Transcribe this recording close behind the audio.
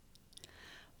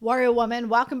Warrior Woman,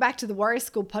 welcome back to the Warrior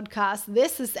School podcast.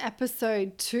 This is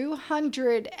episode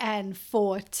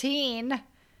 214.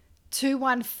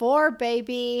 214,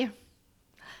 baby.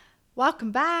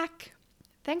 Welcome back.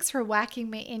 Thanks for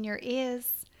whacking me in your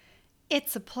ears.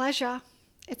 It's a pleasure.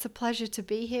 It's a pleasure to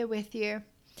be here with you.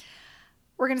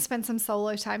 We're going to spend some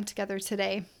solo time together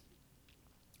today.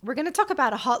 We're going to talk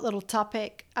about a hot little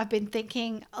topic I've been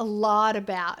thinking a lot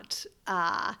about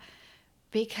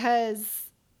because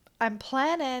I'm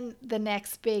planning the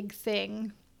next big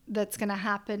thing that's going to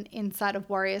happen inside of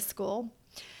Warrior School.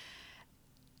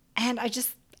 And I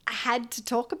just had to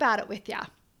talk about it with you.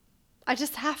 I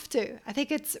just have to. I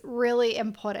think it's really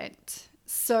important.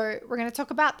 So we're going to talk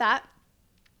about that.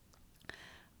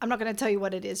 I'm not going to tell you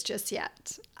what it is just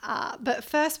yet. But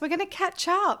first, we're going to catch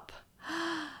up.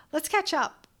 Let's catch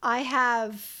up. I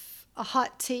have a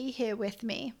hot tea here with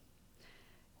me.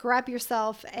 Grab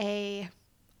yourself a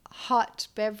hot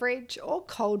beverage or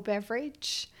cold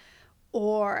beverage,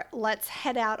 or let's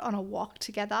head out on a walk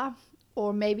together,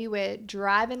 or maybe we're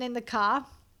driving in the car.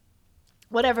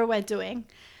 Whatever we're doing,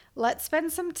 let's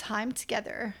spend some time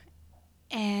together.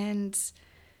 And,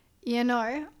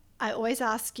 I always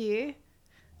ask you,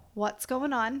 what's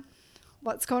going on?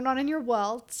 What's going on in your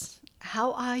world?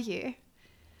 How are you?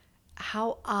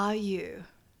 How are you?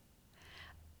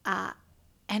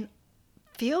 And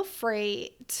feel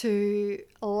free to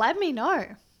let me know.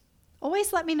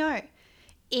 Always let me know.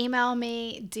 Email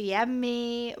me, DM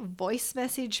me, voice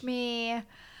message me.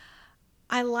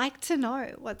 I like to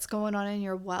know what's going on in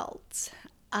your world.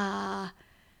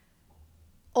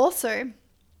 Also,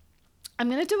 I'm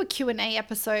going to do a Q&A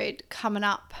episode coming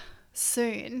up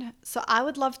soon. So I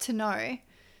would love to know,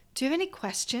 do you have any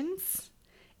questions?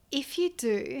 If you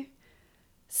do,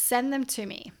 send them to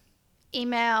me.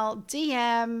 Email,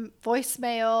 DM,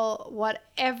 voicemail,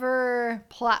 whatever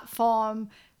platform,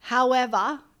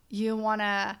 however you want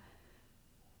to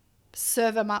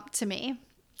serve them up to me.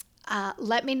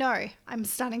 Let me know. I'm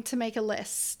starting to make a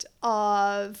list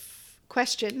of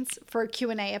questions for a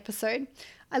Q&A episode.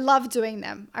 I love doing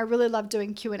them. I really love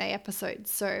doing Q&A episodes.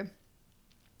 So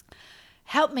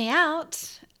help me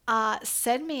out.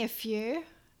 Send me a few.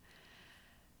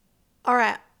 All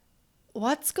right.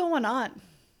 What's going on?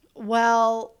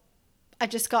 Well, I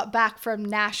just got back from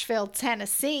Nashville,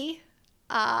 Tennessee,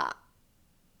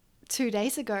 2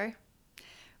 days ago.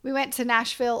 We went to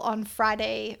Nashville on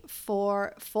Friday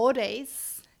for 4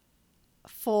 days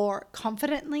for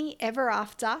Confidently Ever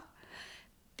After.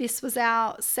 This was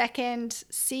our second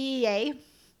CEA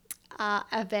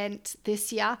event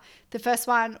this year. The first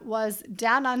one was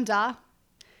Down Under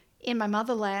in my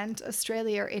motherland,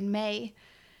 Australia, in May.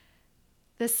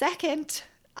 The second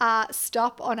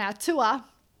stop on our tour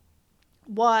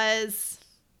was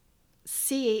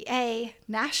CEA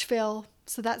Nashville.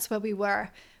 So that's where we were.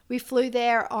 We flew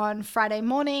there on Friday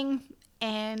morning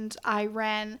and I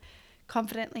ran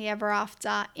Confidently Ever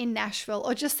After in Nashville,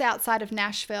 or just outside of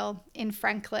Nashville in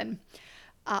Franklin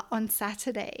on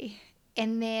Saturday.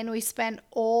 And then we spent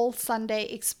all Sunday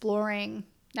exploring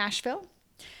Nashville.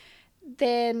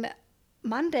 Then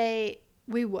Monday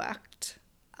we worked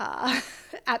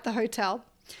at the hotel.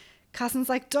 Cousin's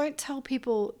like, don't tell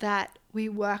people that we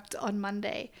worked on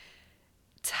Monday.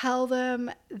 Tell them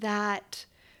that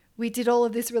we did all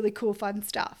of this really cool, fun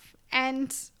stuff.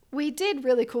 And we did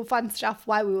really cool, fun stuff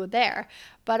while we were there.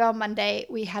 But on Monday,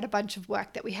 we had a bunch of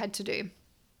work that we had to do.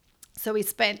 So we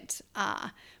spent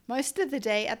most of the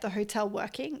day at the hotel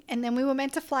working. And then we were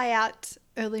meant to fly out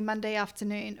early Monday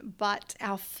afternoon, but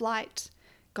our flight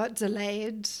got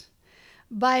delayed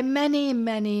by many,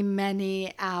 many,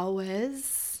 many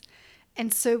hours.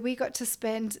 And so we got to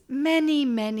spend many,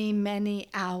 many, many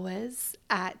hours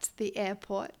at the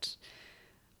airport.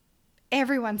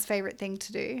 Everyone's favorite thing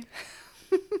to do.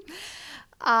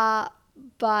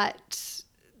 But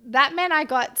that meant I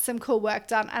got some cool work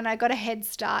done and I got a head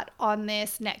start on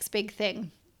this next big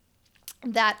thing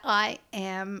that I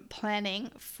am planning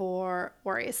for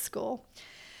Warrior School.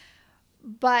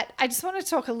 But I just want to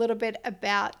talk a little bit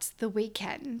about the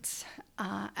weekend,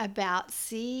 about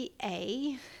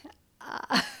CA.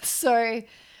 So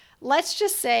let's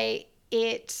just say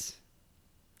it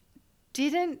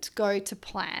didn't go to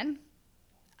plan.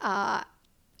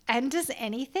 And does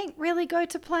anything really go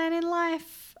to plan in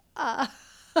life?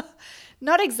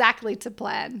 Not exactly to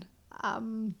plan.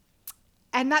 And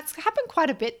that's happened quite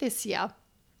a bit this year.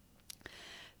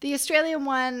 The Australian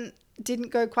one didn't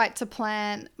go quite to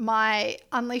plan. My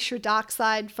Unleash Your Dark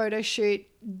Side photo shoot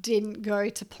didn't go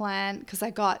to plan because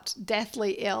I got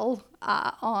deathly ill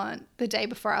on the day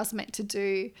before I was meant to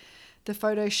do the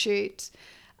photo shoot.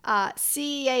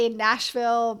 CEA in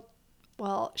Nashville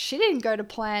Well, she didn't go to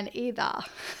plan either.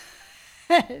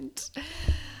 And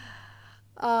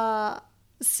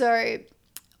so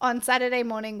on Saturday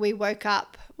morning, we woke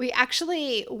up. We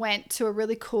actually went to a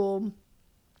really cool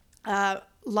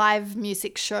live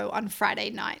music show on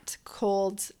Friday night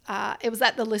called, it was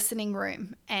at the Listening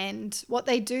Room. And what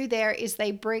they do there is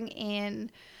they bring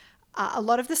in a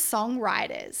lot of the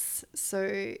songwriters.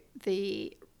 So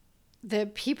the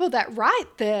people that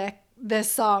write the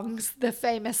songs, the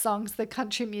famous songs, the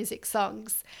country music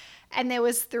songs. And there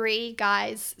was 3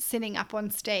 guys sitting up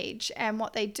on stage. And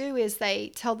what they do is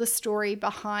they tell the story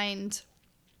behind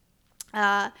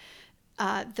the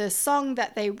song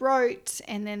that they wrote,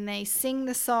 and then they sing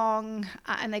the song,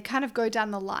 and they kind of go down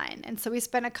the line. And so we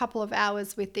spent a couple of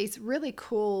hours with these really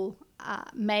cool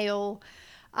male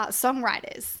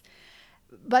songwriters.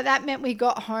 But that meant we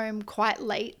got home quite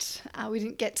late. We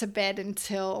didn't get to bed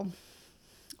until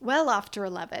well after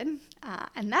 11,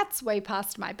 and that's way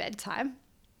past my bedtime,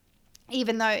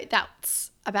 even though that's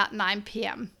about 9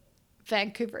 p.m.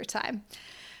 Vancouver time.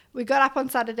 We got up on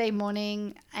Saturday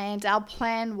morning, and our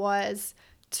plan was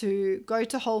to go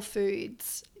to Whole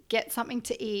Foods, get something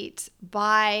to eat,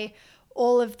 buy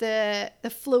all of the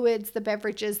fluids, the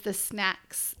beverages, the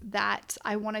snacks that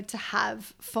I wanted to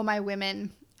have for my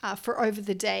women for over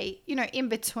the day, in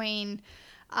between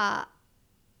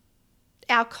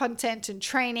our content and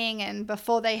training and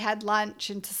before they had lunch,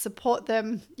 and to support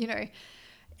them,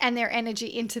 and their energy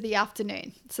into the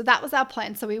afternoon. So that was our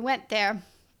plan. So we went there.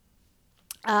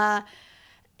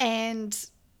 And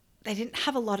they didn't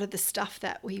have a lot of the stuff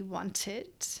that we wanted.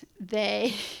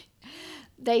 They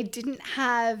didn't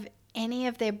have any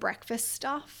of their breakfast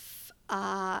stuff,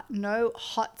 no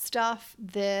hot stuff.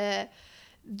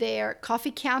 Their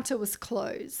coffee counter was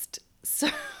closed. So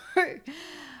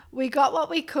we got what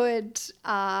we could,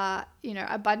 a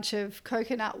bunch of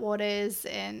coconut waters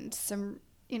and some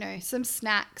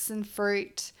snacks and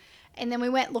fruit. And then we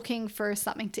went looking for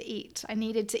something to eat. I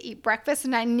needed to eat breakfast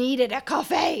and I needed a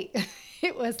coffee.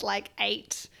 It was like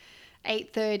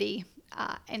 8:30.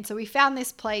 And so we found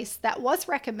this place that was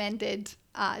recommended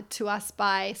to us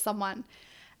by someone.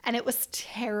 And it was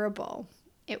terrible.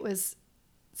 It was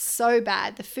so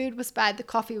bad. The food was bad. The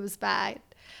coffee was bad.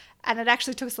 And it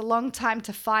actually took us a long time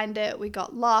to find it. We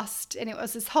got lost. And it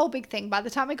was this whole big thing. By the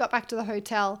time we got back to the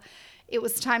hotel, it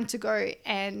was time to go.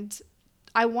 And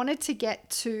I wanted to get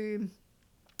to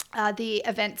the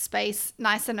event space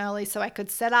nice and early so I could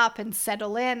set up and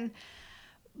settle in.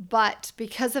 But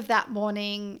because of that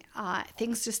morning,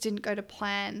 things just didn't go to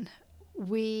plan.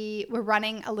 We were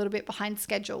running a little bit behind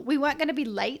schedule. We weren't going to be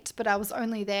late, but I was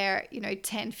only there,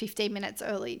 10, 15 minutes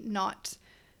early, not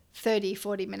 30,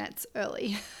 40 minutes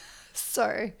early.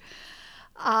 So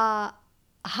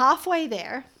halfway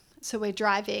there, so we're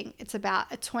driving, it's about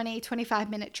a 20,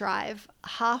 25-minute drive.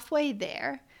 Halfway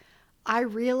there, I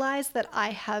realized that I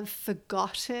have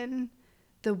forgotten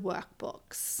the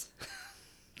workbooks.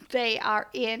 They are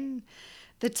in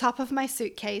the top of my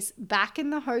suitcase back in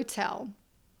the hotel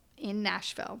in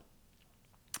Nashville.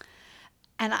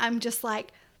 And I'm just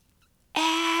like,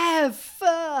 F!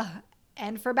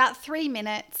 And for about 3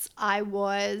 minutes, I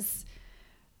was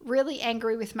really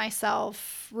angry with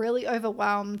myself, really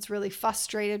overwhelmed, really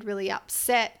frustrated, really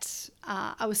upset.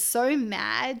 I was so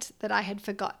mad that I had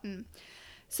forgotten.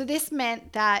 So this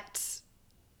meant that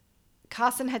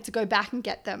Carson had to go back and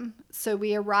get them. So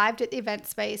we arrived at the event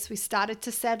space. We started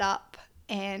to set up,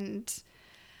 and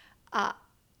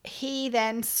he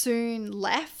then soon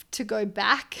left to go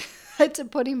back. I had to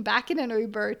put him back in an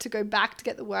Uber to go back to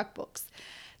get the workbooks.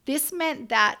 This meant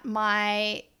that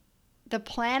the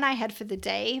plan I had for the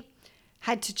day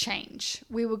had to change.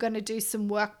 We were going to do some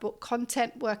workbook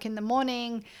content work in the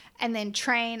morning, and then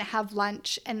train, have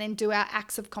lunch, and then do our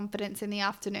acts of confidence in the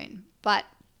afternoon. But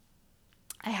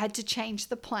I had to change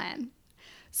the plan.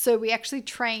 So we actually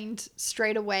trained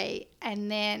straight away,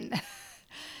 and then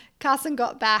Carson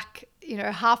got back,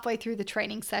 halfway through the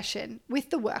training session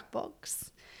with the workbooks,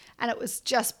 and it was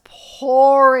just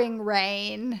pouring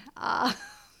rain.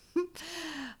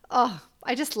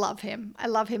 I just love him. I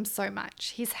love him so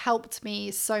much. He's helped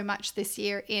me so much this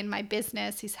year in my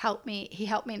business. He helped me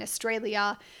in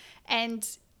Australia,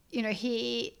 and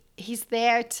he's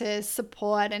there to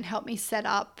support and help me set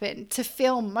up and to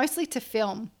film, mostly to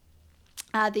film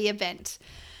the event.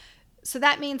 So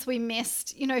that means we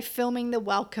missed, filming the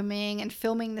welcoming and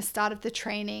filming the start of the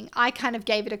training. I kind of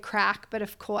gave it a crack, but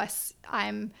of course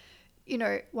I'm,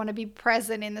 want to be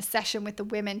present in the session with the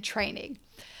women training.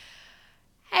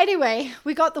 Anyway,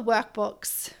 we got the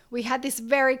workbooks. We had this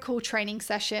very cool training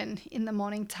session in the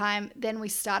morning time. Then we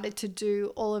started to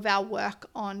do all of our work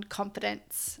on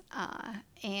confidence.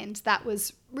 And that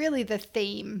was really the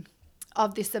theme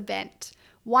of this event.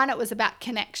 One, it was about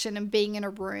connection and being in a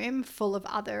room full of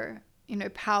other,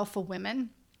 powerful women.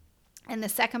 And the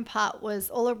second part was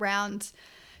all around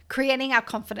creating our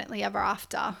confidently ever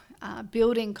after,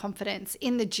 building confidence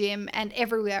in the gym and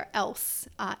everywhere else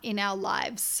in our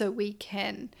lives so we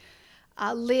can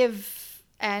live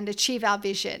and achieve our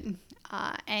vision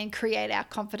and create our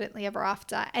confidently ever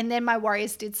after. And then my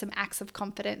warriors did some acts of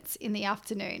confidence in the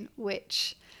afternoon,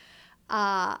 which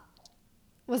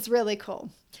was really cool.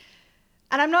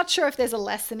 And I'm not sure if there's a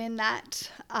lesson in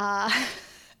that.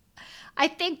 I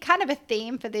think kind of a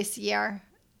theme for this year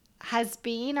has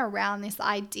been around this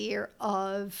idea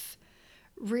of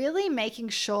really making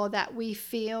sure that we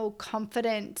feel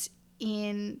confident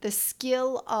in the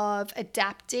skill of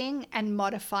adapting and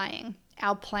modifying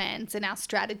our plans and our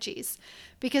strategies,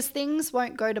 because things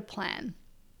won't go to plan.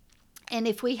 And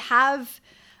if we have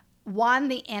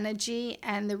the energy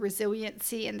and the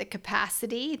resiliency and the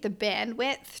capacity, the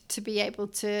bandwidth to be able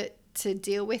to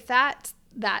deal with that,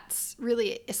 that's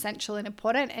really essential and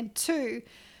important. And two,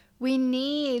 we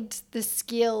need the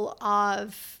skill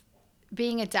of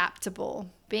being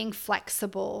adaptable, being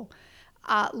flexible,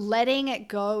 letting it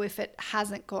go if it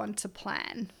hasn't gone to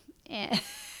plan. And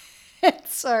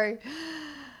so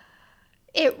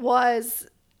it was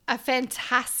a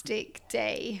fantastic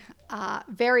day,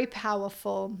 very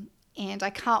powerful, and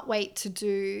I can't wait to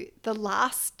do the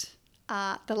last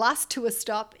tour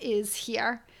stop is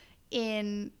here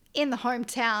in the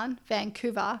hometown,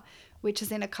 Vancouver, which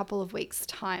is in a couple of weeks'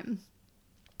 time.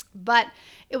 But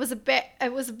it was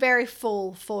a very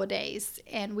full 4 days,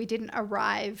 and we didn't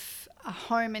arrive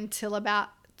home until about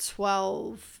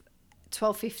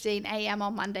 12:15 a.m.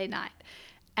 on Monday night,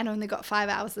 and only got 5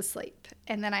 hours of sleep.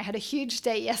 And then I had a huge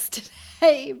day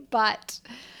yesterday, but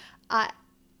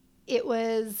it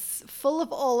was full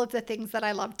of all of the things that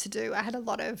I love to do. I had a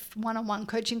lot of one-on-one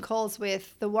coaching calls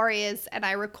with the warriors, and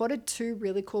I recorded 2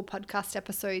 really cool podcast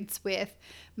episodes with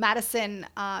Madison,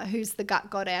 who's the gut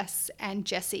goddess, and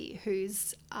Jessie,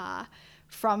 who's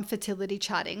from Fertility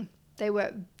Charting. They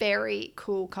were very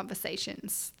cool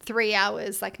conversations, 3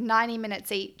 hours, like 90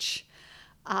 minutes each.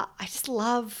 I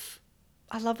love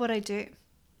what I do.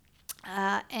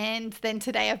 And then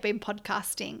today I've been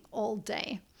podcasting all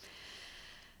day.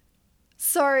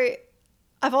 So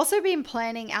I've also been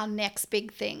planning our next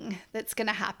big thing that's going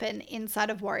to happen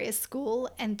inside of Warrior School,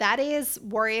 and that is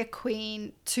Warrior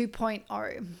Queen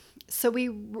 2.0. So we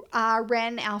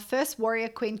ran our first Warrior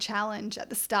Queen Challenge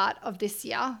at the start of this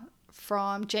year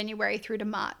from January through to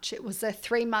March. It was a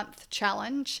 3-month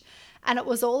challenge, and it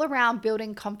was all around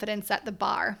building confidence at the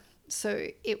bar. So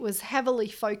it was heavily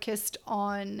focused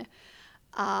on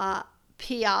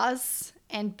PRs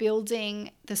and building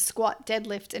the squat,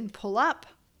 deadlift, and pull up,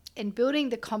 and building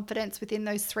the confidence within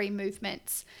those 3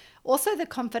 movements. Also the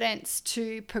confidence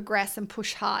to progress and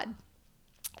push hard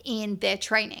in their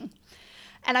training.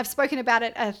 And I've spoken about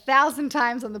it 1,000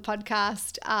 times on the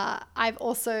podcast. I've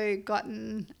also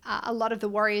gotten a lot of the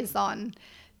warriors on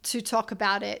to talk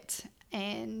about it.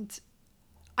 And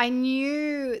I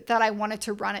knew that I wanted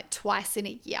to run it twice in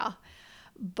a year,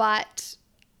 but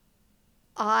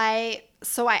I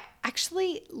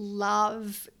actually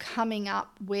love coming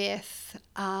up with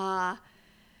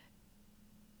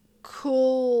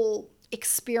cool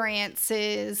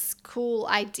experiences, cool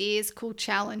ideas, cool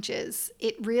challenges.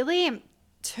 It really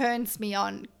turns me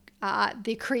on,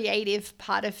 the creative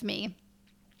part of me.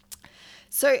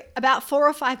 So about 4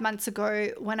 or 5 months ago,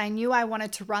 when I knew I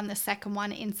wanted to run the second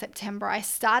one in September, I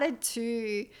started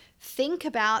to think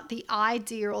about the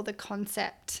idea or the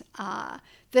concept,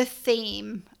 the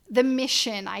theme, the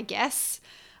mission, I guess,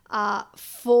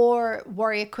 for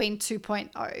Warrior Queen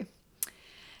 2.0.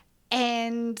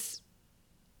 And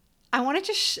I want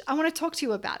to talk to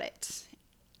you about it.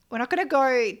 We're not going to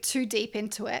go too deep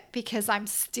into it because I'm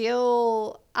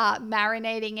still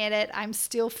marinating in it. I'm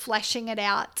still fleshing it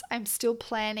out. I'm still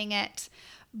planning it.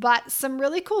 But some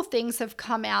really cool things have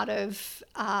come out of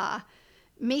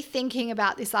me thinking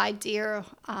about this idea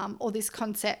or this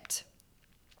concept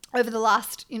over the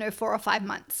last 4 or 5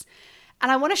 months, and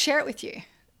I want to share it with you.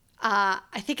 I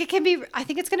think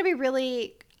it's going to be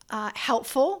really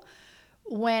helpful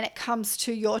when it comes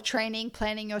to your training,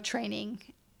 planning your training,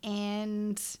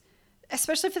 and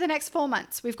especially for the next 4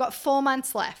 months. We've got 4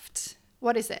 months left.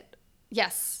 What is it?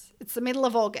 Yes, it's the middle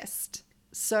of August.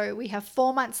 So we have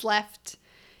 4 months left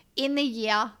in the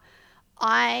year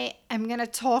I am going to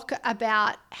talk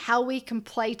about how we can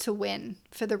play to win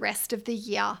for the rest of the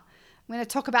year. I'm going to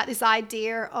talk about this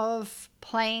idea of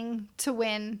playing to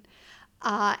win.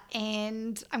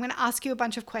 And I'm going to ask you a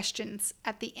bunch of questions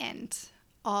at the end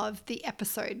of the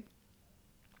episode.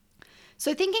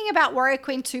 So thinking about Warrior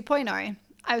Queen 2.0,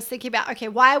 I was thinking about, okay,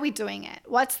 why are we doing it?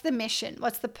 What's the mission?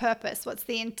 What's the purpose? What's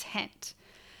the intent?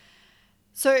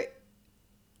 So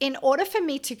in order for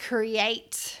me to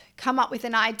come up with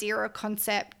an idea or a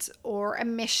concept or a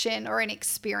mission or an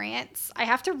experience, I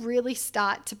have to really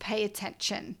start to pay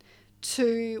attention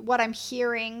to what I'm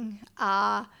hearing,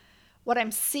 what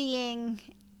I'm seeing,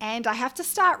 and I have to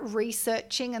start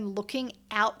researching and looking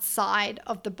outside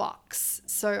of the box.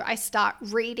 So I start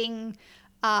reading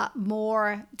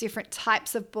more different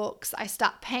types of books. I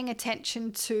start paying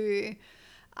attention to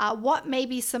what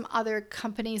maybe some other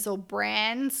companies or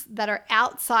brands that are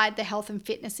outside the health and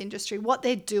fitness industry, what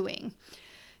they're doing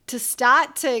to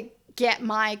start to get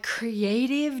my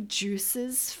creative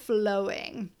juices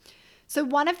flowing. So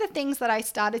one of the things that I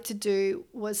started to do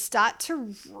was start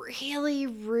to really,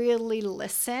 really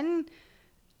listen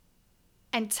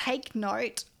and take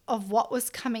note of what was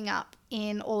coming up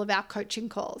in all of our coaching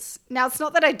calls. Now, it's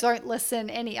not that I don't listen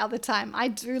any other time. I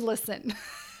do listen.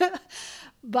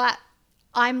 But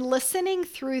I'm listening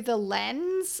through the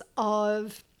lens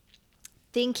of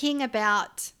thinking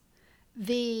about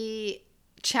the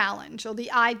challenge or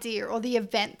the idea or the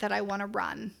event that I want to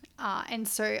run. And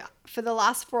so for the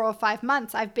last 4 or 5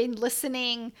 months, I've been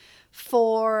listening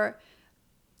for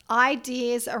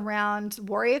ideas around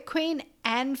Warrior Queen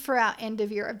and for our end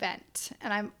of year event.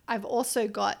 And I've also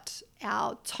got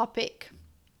our topic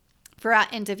for our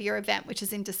end of year event, which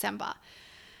is in December.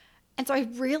 And so I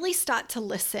really start to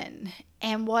listen.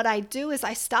 And what I do is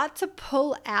I start to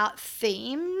pull out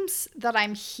themes that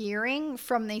I'm hearing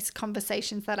from these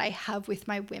conversations that I have with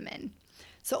my women.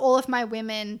 So all of my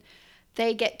women,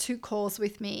 they get 2 calls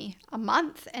with me a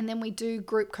month, and then we do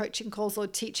group coaching calls or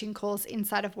teaching calls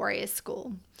inside of Warrior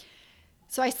School.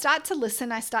 So I start to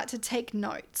listen, I start to take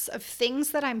notes of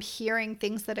things that I'm hearing,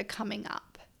 things that are coming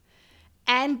up.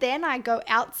 And then I go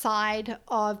outside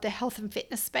of the health and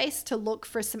fitness space to look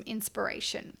for some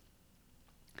inspiration.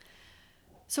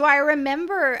 So I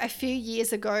remember a few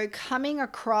years ago coming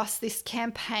across this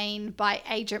campaign by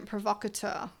Agent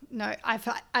Provocateur. No,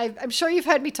 I'm sure you've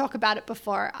heard me talk about it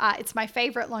before. It's my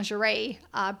favorite lingerie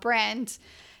brand.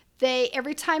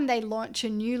 Every time they launch a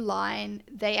new line,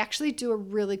 they actually do a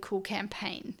really cool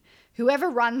campaign. Whoever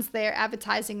runs their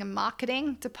advertising and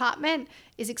marketing department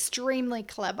is extremely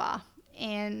clever.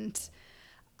 And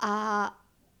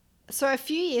so a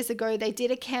few years ago, they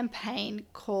did a campaign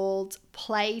called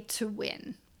Play to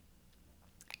Win.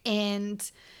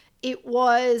 And it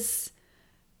was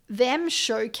them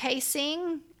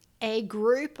showcasing a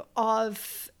group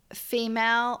of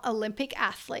female Olympic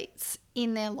athletes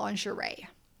in their lingerie.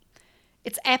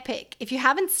 It's epic. If you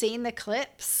haven't seen the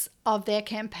clips of their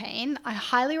campaign, I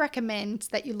highly recommend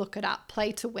that you look it up,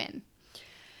 Play to Win.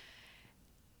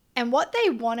 And what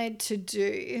they wanted to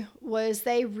do was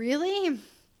they wanted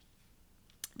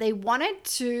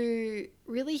to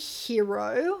really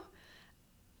hero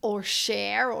or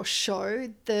share or show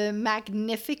the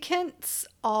magnificence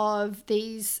of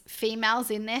these females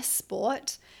in their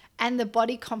sport and the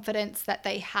body confidence that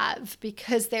they have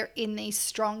because they're in these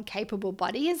strong, capable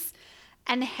bodies,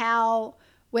 and how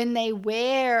when they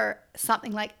wear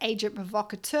something like Agent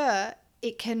Provocateur,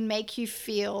 it can make you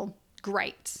feel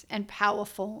great and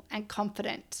powerful and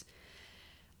confident.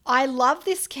 I love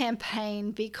this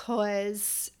campaign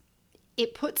because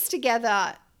it puts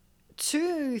together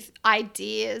 2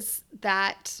 ideas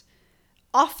that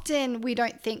often we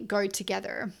don't think go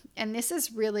together. And this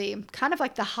is really kind of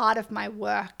like the heart of my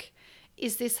work,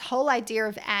 is this whole idea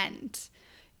of and.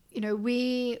 You know,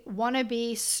 we want to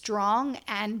be strong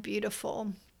and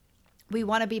beautiful. We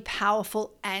want to be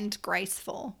powerful and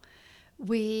graceful.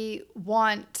 We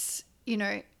want,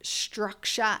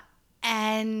 structure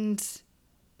and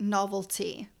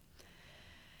novelty.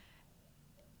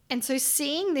 And so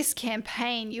seeing this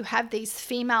campaign, you have these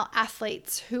female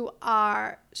athletes who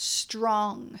are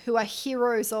strong, who are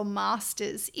heroes or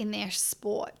masters in their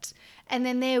sport. And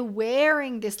then they're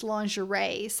wearing this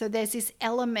lingerie. So there's this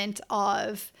element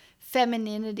of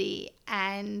femininity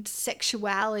and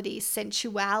sexuality,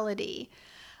 sensuality.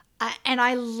 And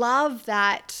I love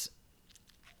that.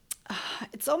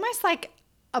 It's almost like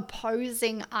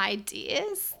opposing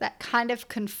ideas that kind of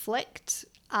conflict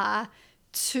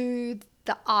to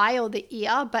the eye or the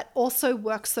ear, but also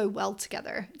work so well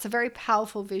together. It's a very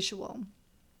powerful visual.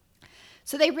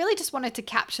 So they really just wanted to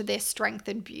capture their strength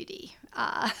and beauty.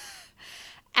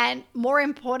 And more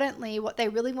importantly, what they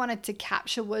really wanted to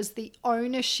capture was the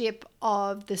ownership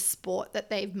of the sport that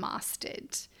they've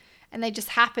mastered. And they just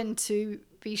happened to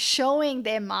be showing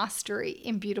their mastery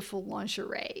in beautiful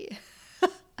lingerie.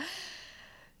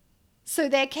 So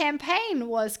their campaign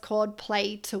was called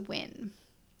Play to Win.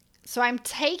 So I'm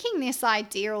taking this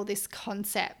idea or this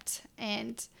concept,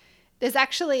 and there's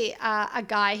actually a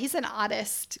guy, he's an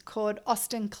artist called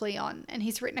Austin Kleon, and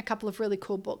he's written a couple of really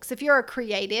cool books. If you're a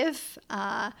creative,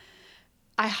 I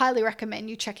highly recommend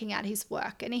you checking out his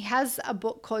work. And he has a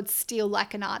book called Steal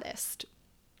Like an Artist.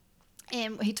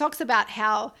 And he talks about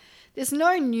how there's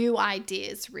no new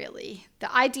ideas, really.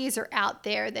 The ideas are out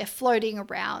there. They're floating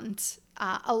around.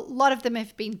 A lot of them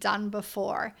have been done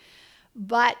before.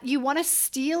 But you want to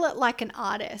steal it like an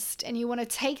artist, and you want to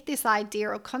take this idea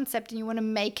or concept and you want to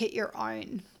make it your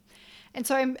own. And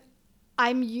so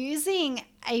I'm using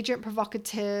Agent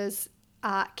Provocateur's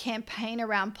campaign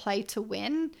around Play to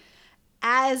Win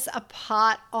as a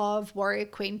part of Warrior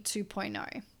Queen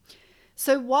 2.0.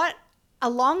 So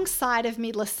alongside of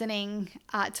me listening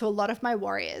to a lot of my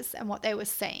warriors and what they were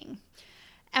saying,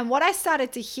 and what I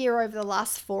started to hear over the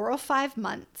last 4 or 5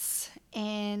 months,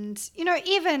 and,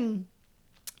 even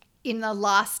in the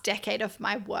last decade of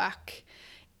my work,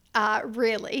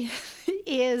 really,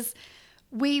 is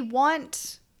we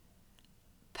want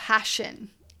passion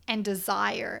and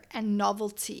desire and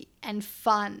novelty and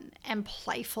fun and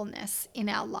playfulness in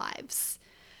our lives.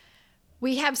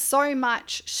 We have so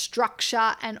much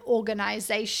structure and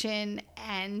organization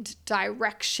and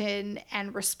direction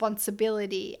and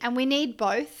responsibility, and we need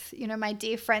both. My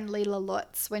dear friend Leela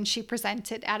Lutz, when she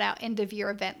presented at our end of year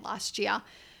event last year,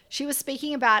 she was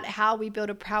speaking about how we build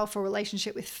a powerful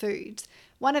relationship with food.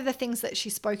 One of the things that she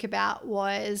spoke about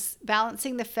was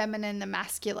balancing the feminine and the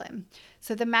masculine.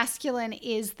 So the masculine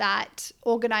is that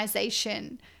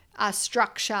organization,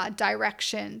 structure,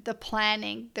 direction, the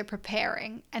planning, the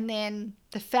preparing. And then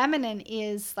the feminine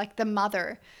is like the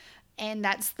mother, and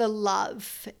that's the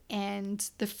love and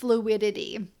the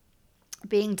fluidity,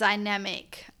 being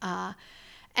dynamic.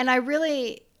 And I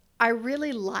really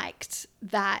liked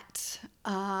that.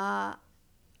 I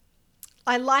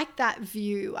like that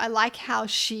view. I like how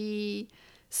she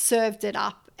served it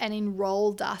up and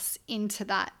enrolled us into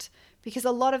that, because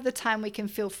a lot of the time we can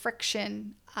feel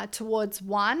friction towards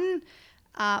one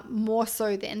more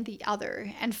so than the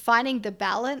other. And finding the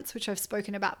balance, which I've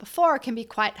spoken about before, can be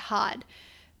quite hard.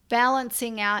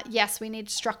 Balancing out, yes, we need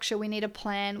structure, we need a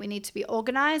plan, we need to be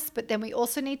organized, but then we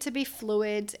also need to be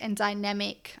fluid and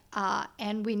dynamic,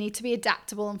 and we need to be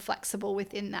adaptable and flexible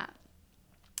within that.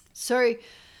 So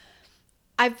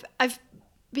I've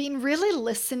been really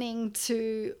listening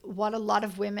to what a lot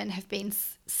of women have been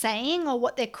saying or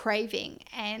what they're craving.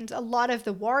 And a lot of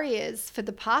the warriors for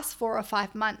the past 4 or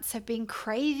 5 months have been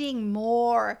craving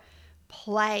more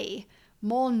play,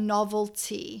 more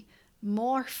novelty,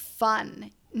 more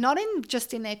fun, not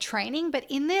just in their training, but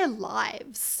in their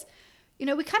lives.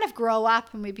 We kind of grow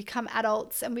up and we become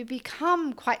adults and we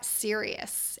become quite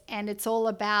serious, and it's all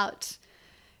about,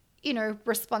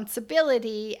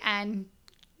 responsibility and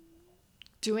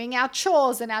doing our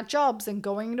chores and our jobs and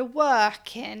going to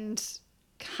work, and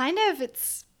kind of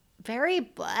it's very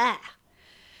blah.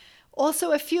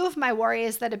 Also, a few of my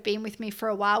warriors that have been with me for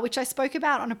a while, which I spoke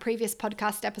about on a previous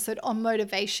podcast episode on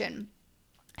motivation,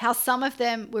 how some of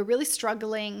them were really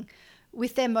struggling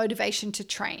with their motivation to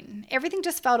train. Everything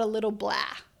just felt a little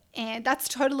blah, and that's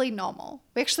totally normal.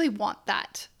 We actually want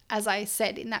that, as I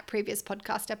said in that previous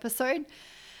podcast episode,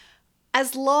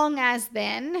 as long as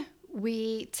then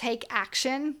we take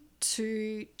action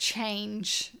to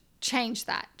change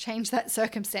that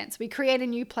circumstance. We create a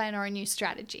new plan or a new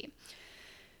strategy.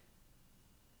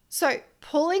 So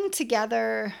pulling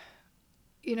together,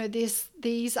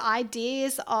 these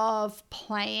ideas of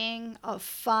playing, of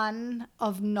fun,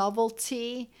 of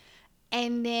novelty,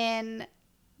 and then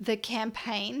the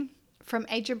campaign from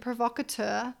Agent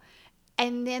Provocateur,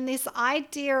 and then this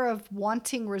idea of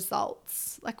wanting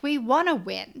results. Like, we want to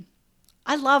win.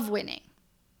 I love winning.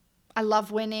 I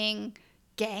love winning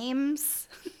games,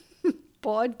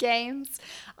 board games.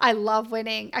 I love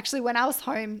winning. Actually, when I was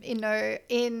home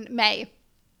in May,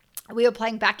 we were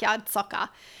playing backyard soccer,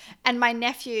 and my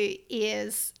nephew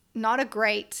is not a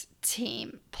great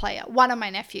team player. One of my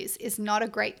nephews is not a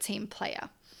great team player.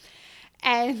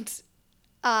 And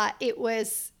it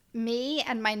was me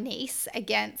and my niece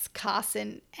against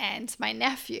Carson and my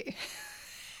nephew.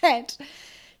 And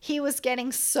he was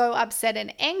getting so upset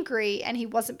and angry, and he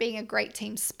wasn't being a great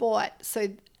team sport. So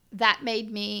that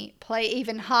made me play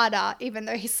even harder, even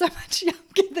though he's so much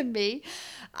younger than me,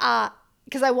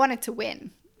 because I wanted to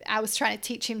win. I was trying to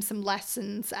teach him some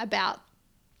lessons about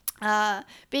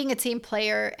being a team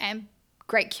player and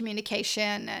great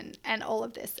communication and all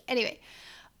of this. Anyway,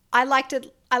 I like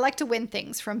to win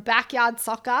things, from backyard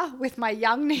soccer with my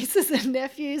young nieces and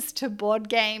nephews to board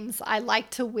games. I like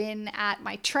to win at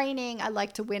my training. I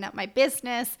like to win at my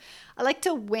business. I like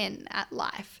to win at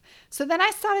life. So then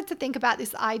I started to think about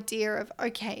this idea of,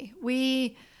 okay,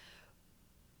 we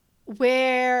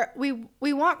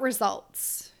want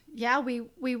results. Yeah,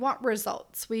 we want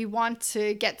results. We want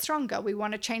to get stronger. We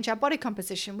want to change our body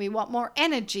composition. We want more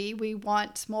energy. We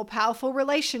want more powerful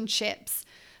relationships.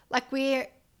 Like we're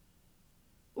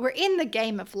in the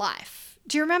game of life.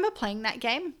 Do you remember playing that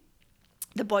game?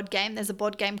 The board game. There's a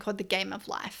board game called The Game of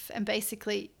Life. And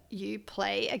basically you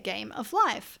play a game of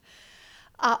life.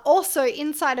 Also,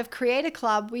 inside of Creator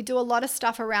Club, we do a lot of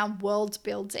stuff around world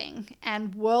building.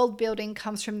 And world building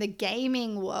comes from the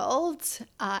gaming world.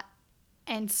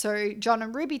 And so John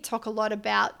and Ruby talk a lot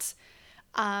about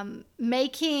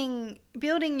building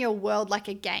your world like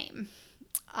a game.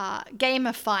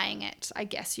 Gamifying it, I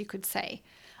guess you could say.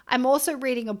 I'm also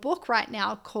reading a book right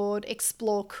now called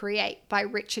Explore Create by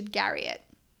Richard Garriott,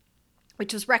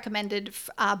 which was recommended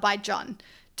by John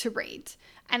to read.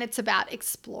 And it's about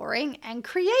exploring and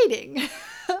creating.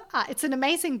 It's an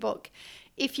amazing book.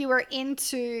 If you are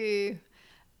into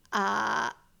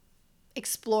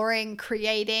exploring,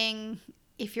 creating,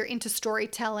 if you're into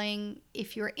storytelling,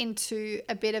 if you're into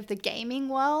a bit of the gaming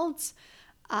world,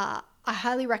 I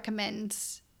highly recommend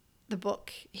the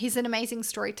book. He's an amazing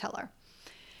storyteller.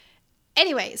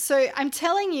 Anyway, so I'm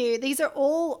telling you, these are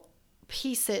all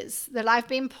pieces that I've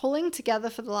been pulling together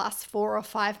for the last 4 or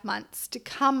 5 months to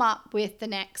come up with the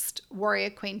next Warrior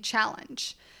Queen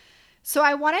Challenge. So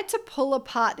I wanted to pull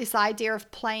apart this idea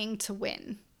of playing to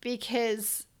win,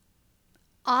 because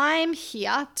I'm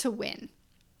here to win.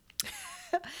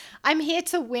 I'm here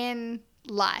to win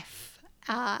life.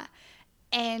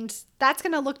 And that's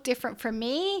going to look different for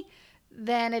me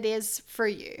than it is for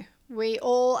you. We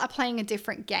all are playing a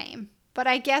different game. But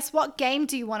I guess, what game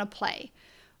do you want to play?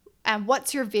 And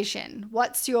what's your vision?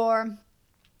 What's your,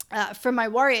 for my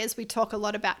warriors, we talk a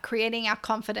lot about creating our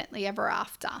confidently ever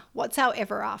after. What's our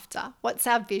ever after? What's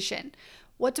our vision?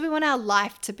 What do we want our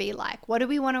life to be like? What do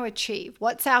we want to achieve?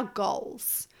 What's our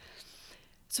goals?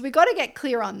 So we got to get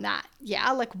clear on that.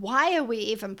 Yeah. Like, why are we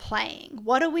even playing?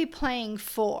 What are we playing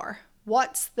for?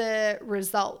 What's the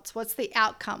result? What's the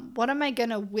outcome? What am I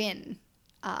going to win?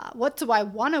 What do I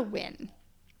want to win?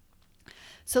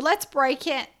 So let's break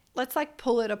it. Let's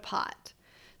pull it apart.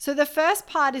 So the first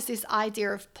part is this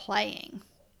idea of playing.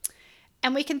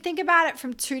 And we can think about it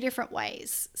from 2 different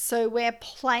ways. So we're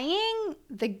playing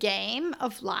the game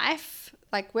of life.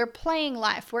 Like, we're playing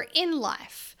life. We're in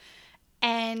life.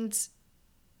 And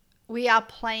we are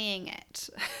playing it.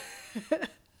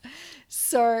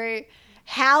 So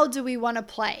how do we want to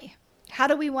play? How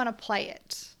do we want to play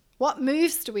it? What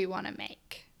moves do we want to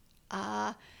make?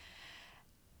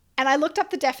 And I looked up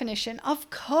the definition.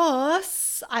 Of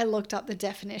course, I looked up the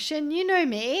definition. You know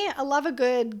me. I love a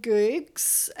good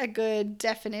Googs, a good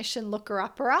definition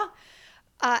looker-upper.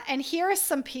 And here are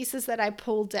some pieces that I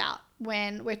pulled out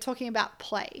when we're talking about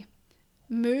play.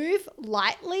 Move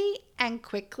lightly and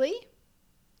quickly.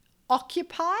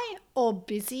 Occupy or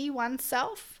busy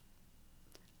oneself.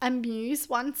 Amuse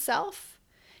oneself.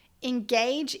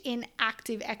 Engage in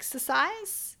active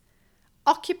exercise.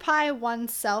 Occupy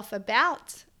oneself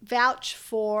about. Vouch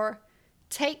for.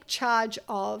 Take charge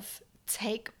of.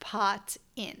 Take part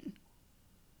in.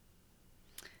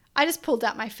 I just pulled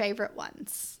out my favorite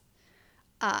ones.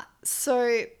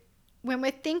 So when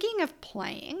we're thinking of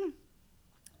playing,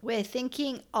 we're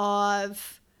thinking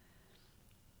of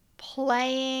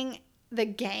playing the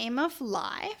game of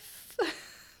life.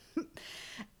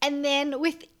 And then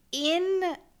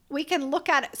within, we can look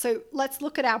at it. So let's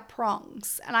look at our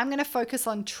prongs. And I'm going to focus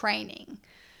on training.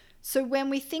 So when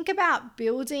we think about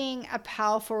building a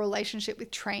powerful relationship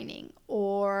with training,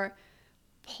 or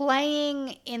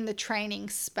playing in the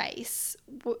training space,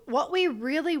 what we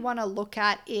really want to look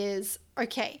at is,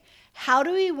 okay, how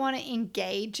do we want to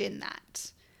engage in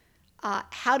that?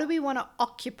 How do we want to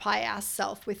occupy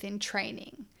ourselves within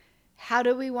training? How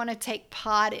do we want to take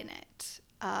part in it?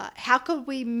 How could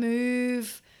we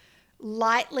move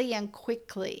lightly and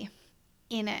quickly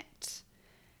in it?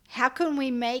 How can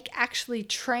we make actually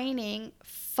training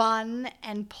fun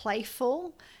and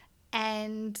playful?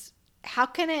 And how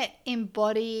can it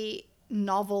embody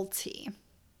novelty?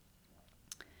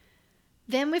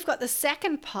 Then we've got the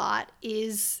second part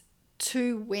is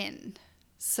to win.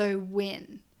 So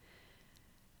win.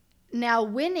 Now,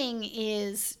 winning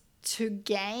is to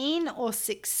gain or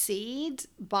succeed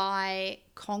by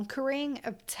conquering,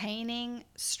 obtaining,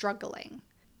 struggling.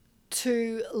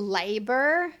 to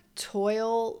labor,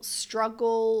 toil,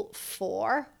 struggle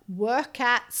for, work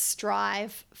at,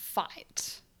 strive,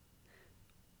 fight.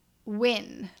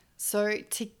 Win. So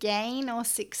to gain or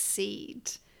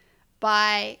succeed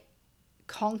by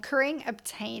conquering,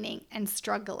 obtaining, and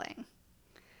struggling.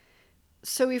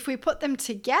 So if we put them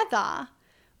together,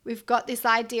 we've got this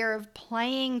idea of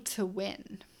playing to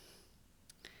win.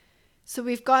 So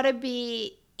we've got to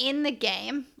be in the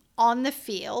game, on the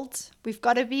field. We've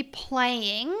got to be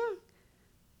playing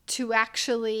to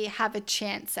actually have a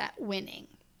chance at winning.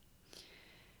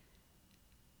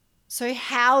 So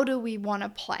how do we want to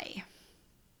play?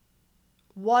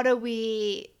 What are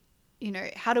we,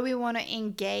 how do we want to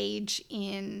engage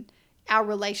in our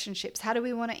relationships? How do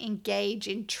we want to engage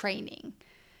in training?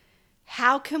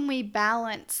 How can we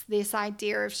balance this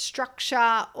idea of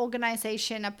structure,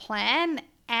 organization, a plan,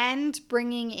 and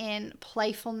bringing in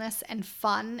playfulness and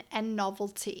fun and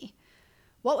novelty?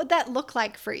 What would that look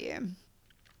like for you?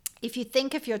 If you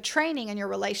think of your training and your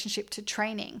relationship to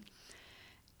training,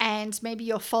 and maybe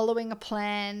you're following a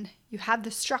plan, you have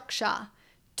the structure,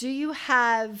 do you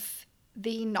have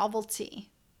the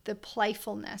novelty, the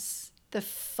playfulness, the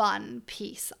fun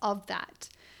piece of that?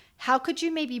 How could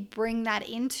you maybe bring that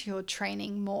into your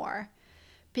training more?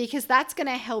 Because that's going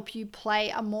to help you play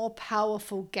a more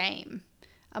powerful game,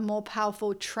 a more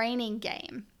powerful training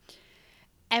game.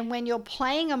 And when you're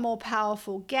playing a more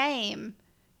powerful game,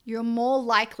 you're more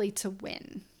likely to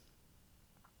win.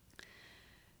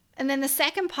 And then the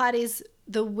second part is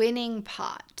the winning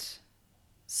part.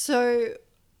 So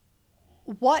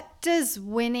what does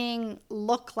winning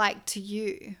look like to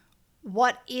you?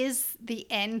 What is the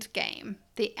end game,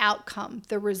 the outcome,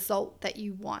 the result that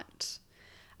you want?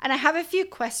 And I have a few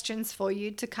questions for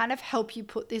you to kind of help you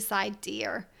put this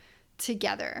idea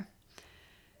together.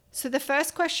 So the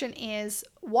first question is,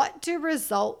 what do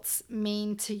results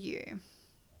mean to you?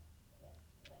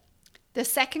 The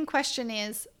second question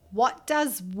is, what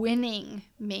does winning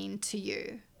mean to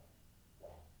you?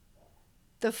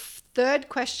 The third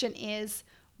question is,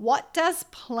 what does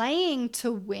playing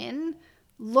to win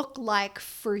look like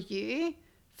for you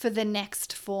for the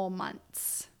next 4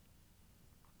 months?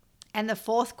 And the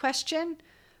fourth question,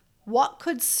 what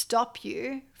could stop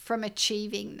you from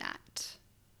achieving that?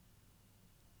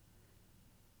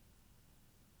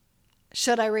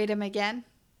 Should I read them again?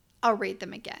 I'll read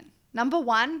them again. Number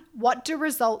 1, what do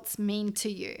results mean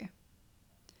to you?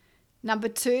 Number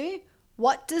 2,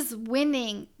 what does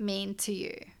winning mean to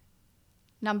you?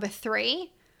 Number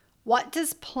 3, what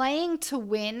does playing to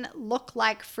win look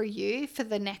like for you for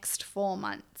the next 4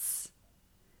 months?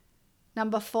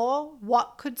 Number 4,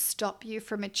 what could stop you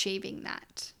from achieving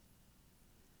that?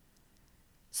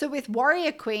 So with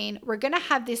Warrior Queen, we're going to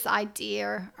have this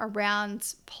idea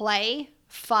around play,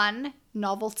 fun,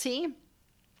 novelty,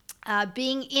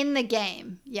 being in the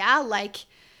game, like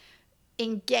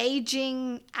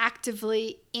engaging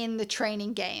actively in the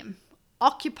training game,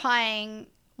 occupying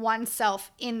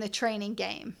oneself in the training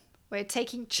game. We're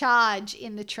taking charge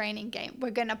in the training game.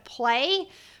 We're going to play.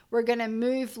 We're going to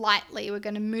move lightly. We're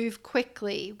going to move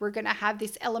quickly. We're going to have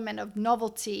this element of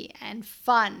novelty and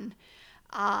fun.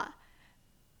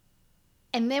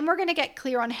 And then we're going to get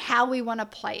clear on how we want to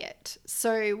play it.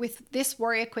 So with this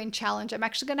Warrior Queen challenge, I'm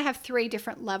actually going to have 3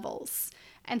 different levels.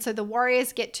 And so the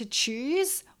warriors get to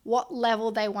choose what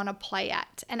level they want to play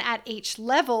at. And at each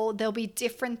level, there'll be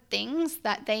different things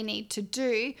that they need to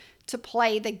do to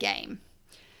play the game.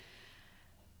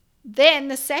 Then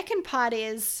the second part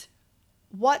is,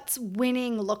 what's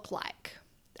winning look like?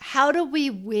 How do we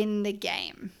win the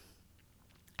game?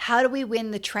 How do we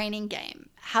win the training game?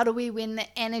 How do we win the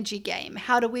energy game?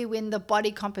 How do we win the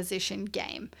body composition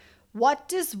game? What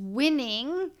does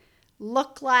winning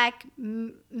look like,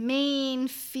 mean,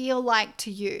 feel like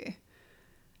to you?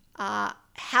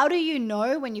 How do you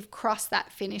know when you've crossed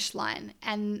that finish line?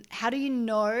 And how do you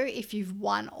know if you've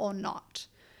won or not?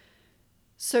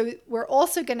 So we're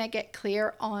also going to get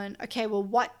clear on, okay, well,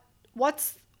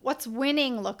 what's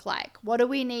winning look like? What do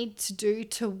we need to do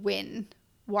to win,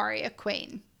 Warrior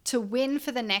Queen? To win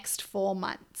for the next 4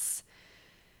 months.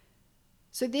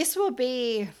 So this will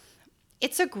be,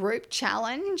 it's a group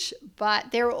challenge, but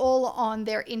they're all on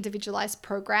their individualized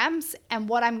programs. And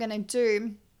what I'm going to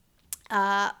do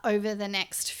over the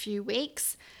next few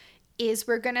weeks is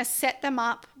we're going to set them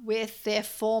up with their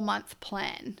 4-month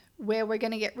plan, where we're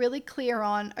going to get really clear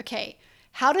on, okay,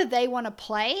 how do they want to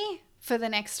play for the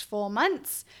next 4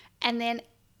 months? And then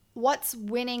what's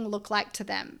winning look like to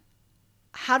them?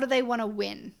 How do they want to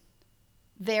win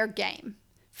their game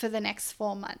for the next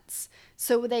 4 months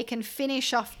so they can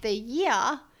finish off the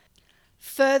year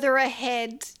further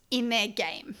ahead in their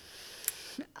game?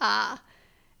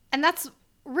 And that's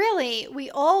really, we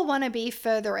all want to be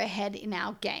further ahead in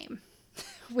our game.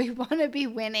 We want to be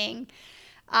winning.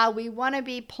 We want to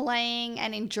be playing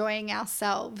and enjoying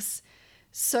ourselves.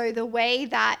 So the way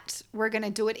that we're going to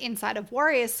do it inside of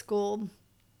Warrior School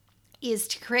is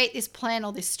to create this plan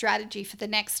or this strategy for the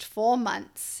next 4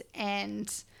 months.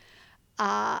 And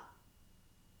that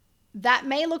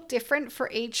may look different for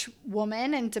each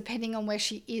woman and depending on where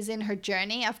she is in her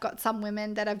journey. I've got some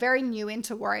women that are very new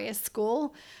into Warrior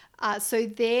School. So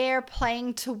their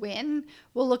playing to win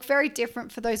will look very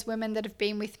different for those women that have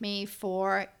been with me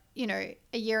for, a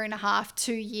year and a half,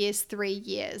 2 years, 3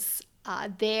 years.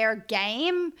 Their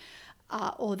game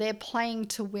or their playing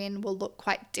to win will look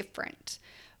quite different.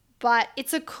 But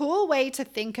it's a cool way to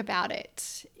think about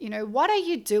it. What are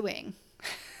you doing?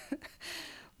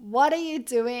 What are you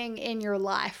doing in your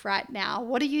life right now?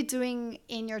 What are you doing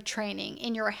in your training,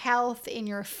 in your health, in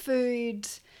your food?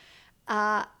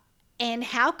 And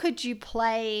how could you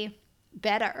play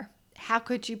better? How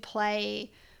could you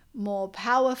play more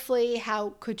powerfully?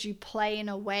 How could you play in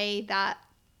a way that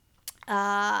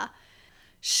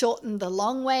shortened the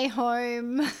long way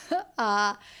home?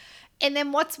 And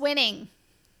then what's winning?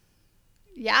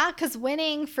 Yeah, because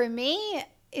winning for me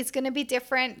is going to be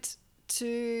different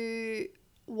to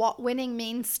what winning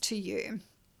means to you.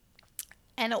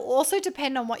 And it'll also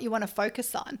depend on what you want to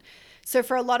focus on. So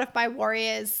for a lot of my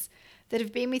warriors that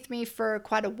have been with me for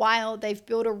quite a while, they've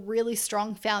built a really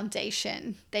strong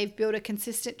foundation. They've built a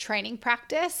consistent training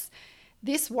practice.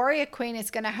 This warrior queen is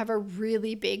going to have a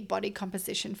really big body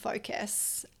composition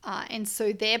focus. And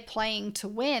so they're playing to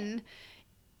win.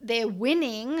 Their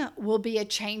winning will be a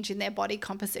change in their body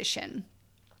composition.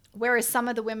 Whereas some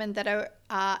of the women that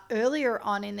are earlier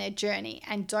on in their journey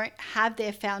and don't have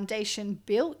their foundation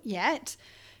built yet,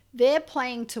 they're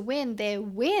playing to win. Their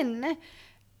win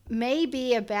may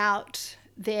be about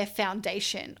their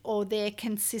foundation or their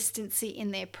consistency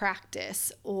in their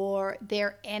practice or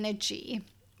their energy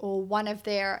or one of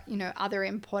their, other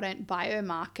important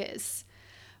biomarkers.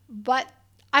 But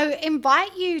I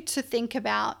invite you to think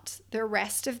about the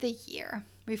rest of the year.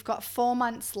 We've got 4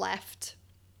 months left.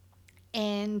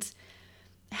 And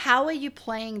how are you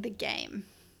playing the game?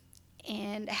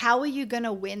 And how are you going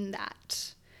to win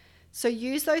that? So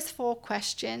use those 4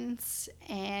 questions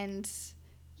and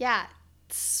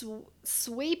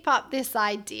sweep up this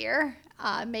idea.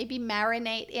 Maybe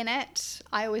marinate in it.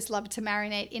 I always love to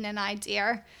marinate in an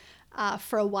idea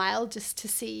for a while just to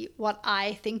see what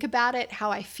I think about it,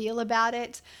 how I feel about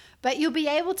it. But you'll be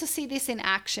able to see this in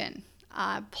action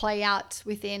play out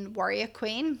within Warrior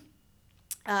Queen.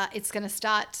 It's going to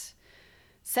start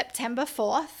September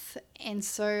 4th. And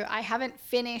so I haven't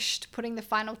finished putting the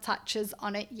final touches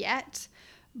on it yet,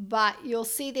 but you'll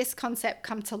see this concept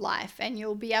come to life and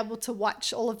you'll be able to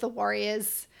watch all of the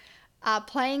warriors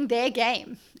playing their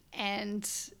game and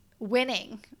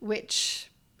winning,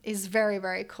 which is very,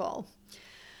 very cool.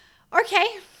 Okay,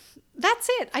 that's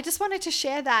it. I just wanted to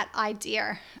share that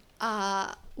idea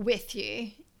with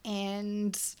you.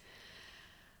 And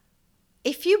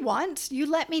if you want, you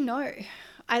let me know.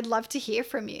 I'd love to hear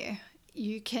from you.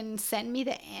 You can send me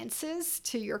the answers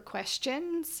to your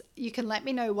questions. You can let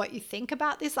me know what you think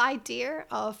about this idea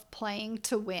of playing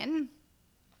to win.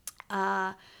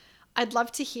 I'd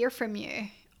love to hear from you,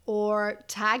 or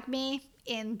tag me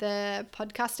in the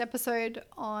podcast episode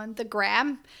on the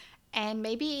gram and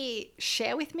maybe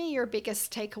share with me your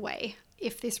biggest takeaway.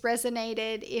 If this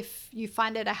resonated, if you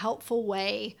find it a helpful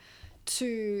way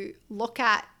to look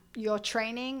at your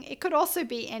training. It could also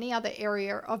be any other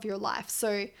area of your life.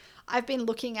 So I've been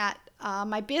looking at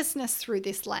my business through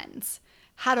this lens.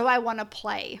 How do I want to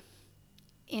play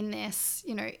in this,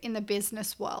 in the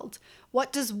business world?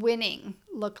 What does winning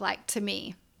look like to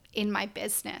me in my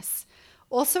business?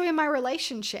 Also in my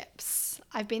relationships,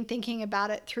 I've been thinking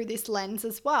about it through this lens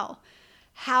as well.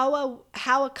 How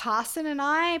are Carson and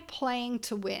I playing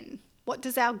to win? What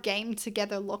does our game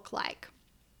together look like?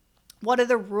 What are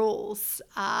the rules?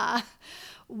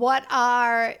 What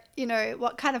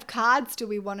kind of cards do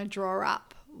we want to draw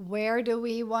up? Where do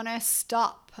we want to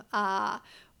stop?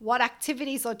 What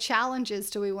activities or challenges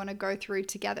do we want to go through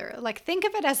together? Like, think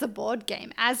of it as a board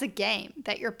game, as a game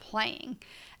that you're playing,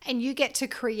 and you get to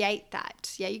create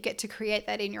that. Yeah, you get to create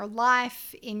that in your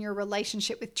life, in your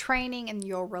relationship with training, and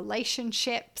your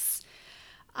relationships.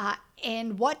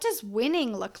 And what does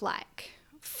winning look like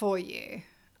for you?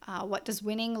 What does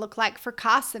winning look like for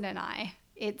Carson and I?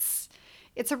 It's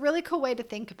a really cool way to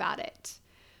think about it.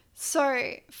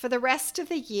 So for the rest of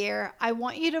the year, I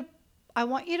want you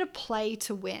to play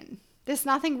to win. There's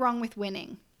nothing wrong with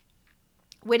winning.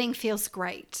 Winning feels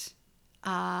great.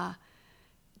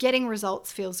 getting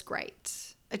results feels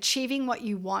great. Achieving what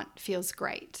you want feels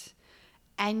great.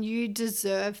 And you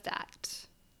deserve that.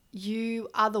 You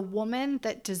are the woman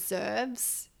that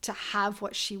deserves to have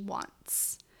what she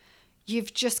wants.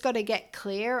 You've just got to get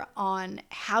clear on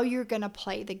how you're going to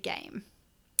play the game.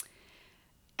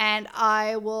 And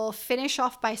I will finish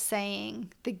off by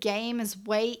saying the game is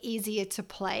way easier to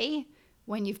play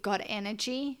when you've got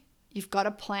energy, you've got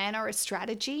a plan or a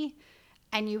strategy,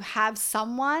 and you have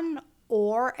someone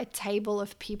or a table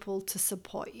of people to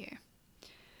support you.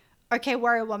 Okay,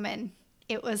 Warrior Woman,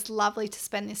 it was lovely to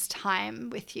spend this time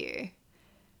with you.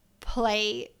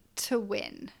 Play to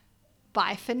win.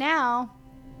 Bye for now.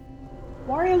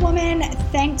 Warrior Woman,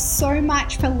 thanks so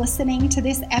much for listening to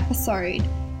this episode.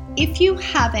 If you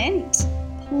haven't,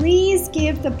 please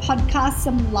give the podcast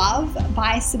some love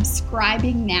by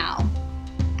subscribing now.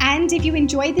 And if you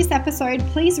enjoyed this episode,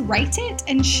 please rate it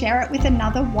and share it with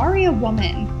another warrior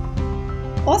woman.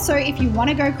 Also, if you want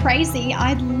to go crazy,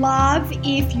 I'd love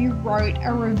if you wrote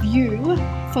a review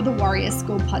for the Warrior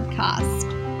School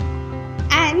podcast.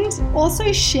 And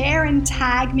also share and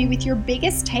tag me with your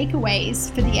biggest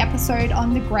takeaways for the episode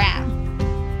on the gram.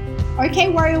 Okay,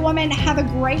 Warrior Woman, have a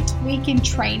great week in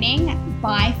training.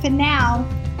 Bye for now.